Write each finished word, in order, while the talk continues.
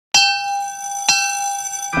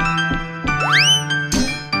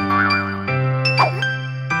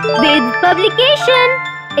Publication,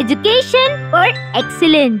 education for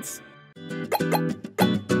excellence.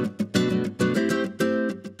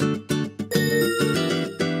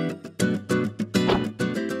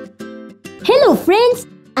 Hello friends,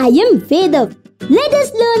 I am VedV. Let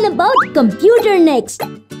us learn about computer next.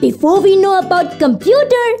 Before we know about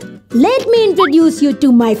computer, let me introduce you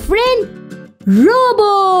to my friend Robo.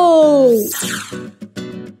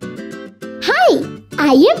 Hi,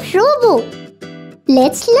 I am Robo.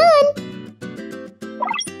 Let's learn.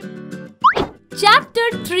 Chapter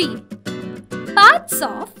 3 Parts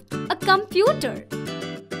of a Computer.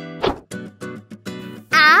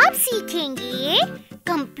 आप सीखेंगे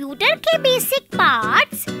computer के basic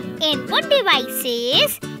parts, input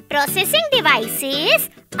devices, processing devices,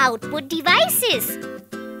 output devices.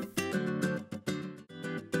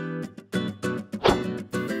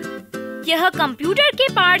 यह computer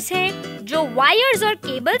के parts हैं जो wires और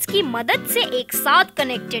cables की मदद से एक साथ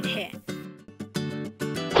कनेक्टेड है।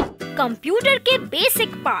 कंप्यूटर के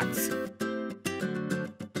बेसिक पार्ट्स।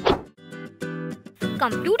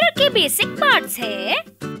 कंप्यूटर के बेसिक पार्ट्स है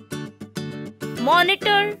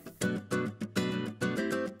मॉनिटर,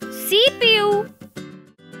 सीपीयू,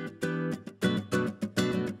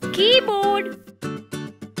 कीबोर्ड,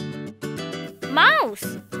 माउस।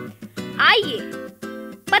 आइए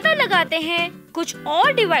पता लगाते हैं कुछ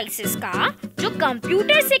और डिवाइसेस का जो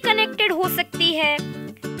कंप्यूटर से कनेक्टेड हो सकती है।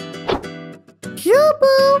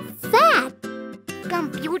 Robo fact.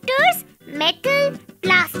 Computers metal,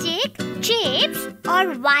 plastic, chips और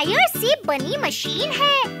वायर से बनी मशीन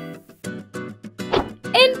है।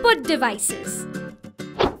 Input devices.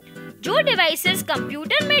 जो डिवाइसेस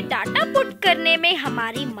कंप्यूटर में डाटा पुट करने में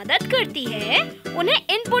हमारी मदद करती है, उन्हें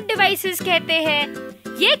इनपुट डिवाइसेस कहते हैं।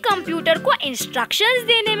 ये कंप्यूटर को इंस्ट्रक्शंस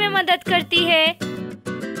देने में मदद करती है।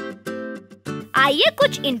 आइए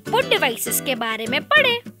कुछ इनपुट डिवाइसेस के बारे में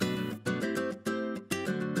पढ़ें।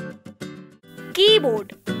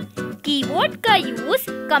 कीबोर्ड। कीबोर्ड का यूज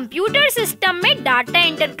कंप्यूटर सिस्टम में डाटा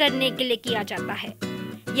एंटर करने के लिए किया जाता है।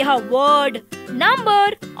 यह वर्ड,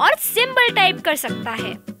 नंबर और सिंबल टाइप कर सकता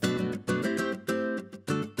है।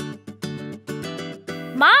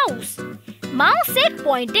 माउस। माउस एक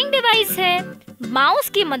पॉइंटिंग डिवाइस है। माउस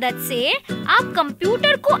की मदद से आप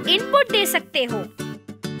कंप्यूटर को इनपुट दे सकते हो।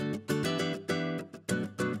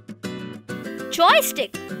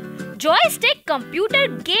 जॉयस्टिक। जॉयस्टिक कंप्यूटर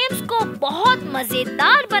गेम्स को बहुत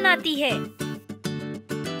मजेदार बनाती है।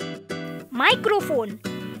 माइक्रोफोन।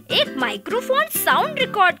 एक माइक्रोफोन साउंड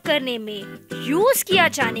रिकॉर्ड करने में यूज किया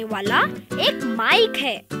जाने वाला एक माइक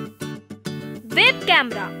है। Web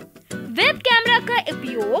camera. वेब कैमरा का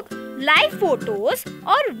उपयोग लाइव फोटोज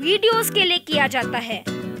और वीडियोस के लिए किया जाता है।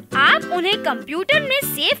 आप उन्हें कंप्यूटर में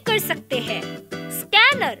सेव कर सकते हैं।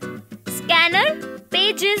 स्कैनर। स्कैनर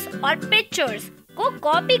पेजेस और पिक्चर्स को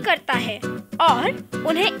कॉपी करता है और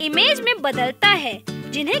उन्हें इमेज में बदलता है,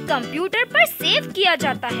 जिन्हें कंप्यूटर पर सेव किया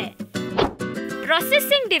जाता है।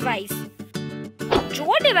 Processing device.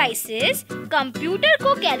 जो डिवाइसेस कंप्यूटर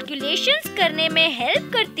को कैलकुलेशंस करने में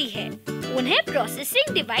हेल्प करती है, उन्हें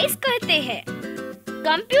प्रोसेसिंग डिवाइस कहते हैं।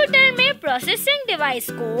 कंप्यूटर में प्रोसेसिंग डिवाइस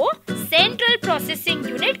को सेंट्रल प्रोसेसिंग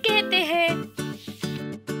यूनिट कहते हैं।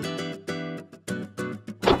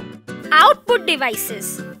 Output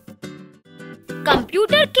devices.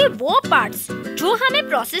 कंप्यूटर के वो पार्ट्स जो हमें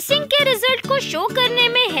प्रोसेसिंग के रिजल्ट को शो करने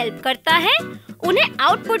में हेल्प करता है, उन्हें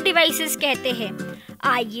आउटपुट डिवाइसेस कहते हैं।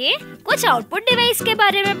 आइए कुछ आउटपुट डिवाइस के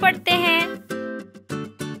बारे में पढ़ते हैं।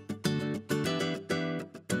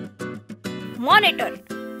 मॉनिटर।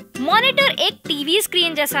 मॉनिटर एक टीवी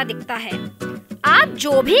स्क्रीन जैसा दिखता है। आप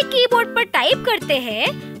जो भी कीबोर्ड पर टाइप करते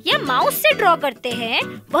हैं या माउस से ड्रॉ करते हैं,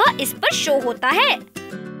 वह इस पर शो होता है।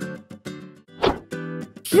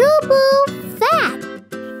 Robo fact.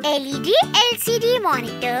 LED LCD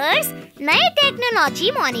monitors नए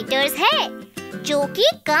टेक्नोलॉजी मॉनिटर्स है, जो कि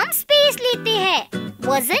कम स्पेस लेते हैं,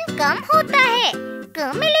 वजन कम होता है,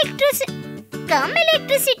 कम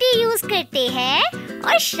इलेक्ट्रिसिटी यूज करते हैं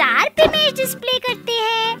और शार्प इमेज डिस्प्ले करते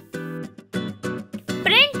हैं।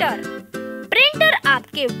 प्रिंटर। प्रिंटर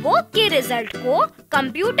आपके वर्क के रिजल्ट को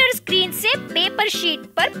कंप्यूटर स्क्रीन से पेपर शीट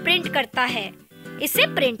पर प्रिंट करता है। इसे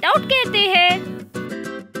प्रिंट आउट कहते हैं।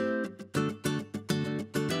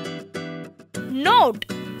 नोट।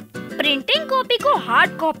 प्रिंटिंग कॉपी को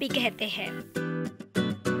हार्ड कॉपी कहते हैं।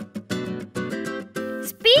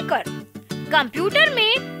 स्पीकर। कंप्यूटर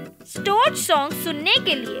में स्टोर्ड सॉन्ग सुनने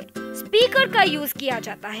के लिए स्पीकर का यूज किया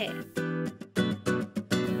जाता है।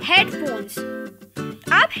 हेडफोन्स।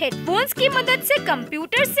 आप हेडफोन्स की मदद से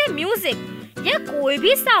कंप्यूटर से म्यूजिक या कोई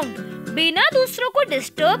भी साउंड बिना दूसरों को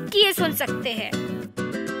डिस्टर्ब किए सुन सकते हैं।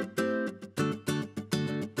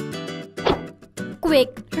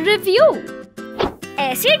 Quick review.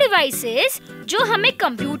 ऐसे डिवाइसेस जो हमें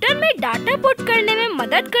कंप्यूटर में डाटा पुट करने में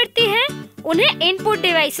मदद करती हैं, उन्हें इनपुट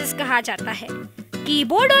डिवाइसेस कहा जाता है।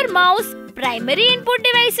 कीबोर्ड और माउस प्राइमरी इनपुट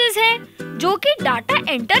डिवाइसेस हैं, जो कि डाटा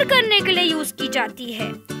एंटर करने के लिए यूज की जाती है।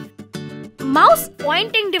 माउस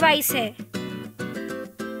पॉइंटिंग डिवाइस है।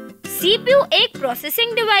 सीपीयू एक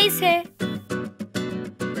प्रोसेसिंग डिवाइस है।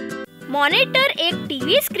 मॉनिटर एक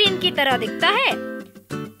टीवी स्क्रीन की तरह दिखता है।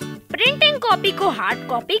 प्रिंटिंग कॉपी को हार्ड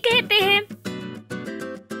कॉपी कहते हैं।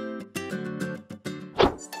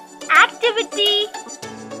 एक्टिविटी,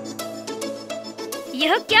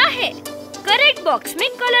 यह क्या है? करेक्ट बॉक्स में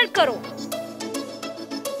कलर करो।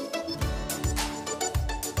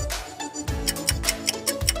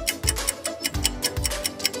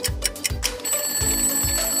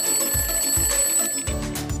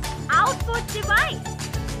 Output device.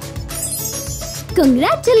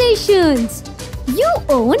 Congratulations! You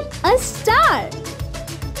own a star!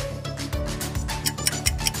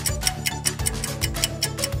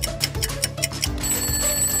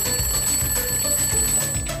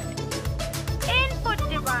 Input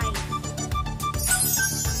device.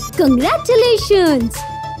 Congratulations!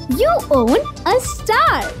 You own a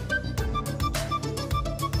star!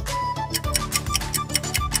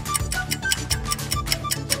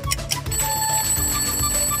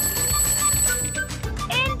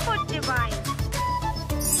 Input device.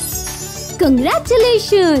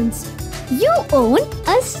 Congratulations! You own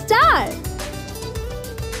a star!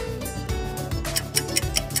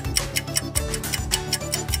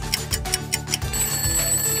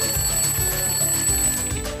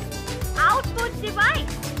 Output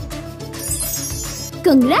device.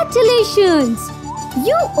 Congratulations!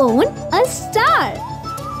 You own a star!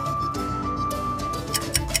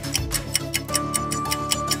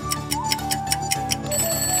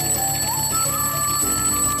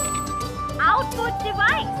 Output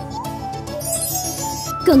device.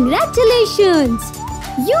 Congratulations!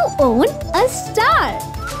 You own a star!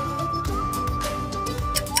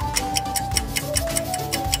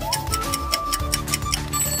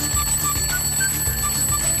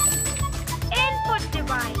 Input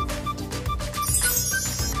device.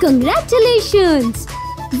 Congratulations!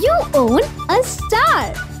 You own a star!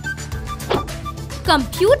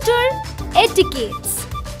 Computer etiquettes.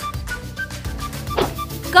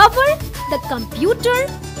 Cover the computer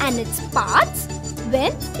and its parts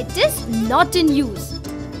when it is not in use.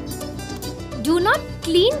 Do not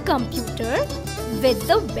clean computer with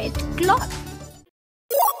the wet cloth.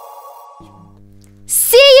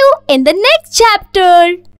 See you in the next chapter.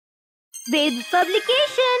 VedV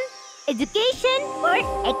Publication, education for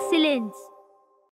excellence.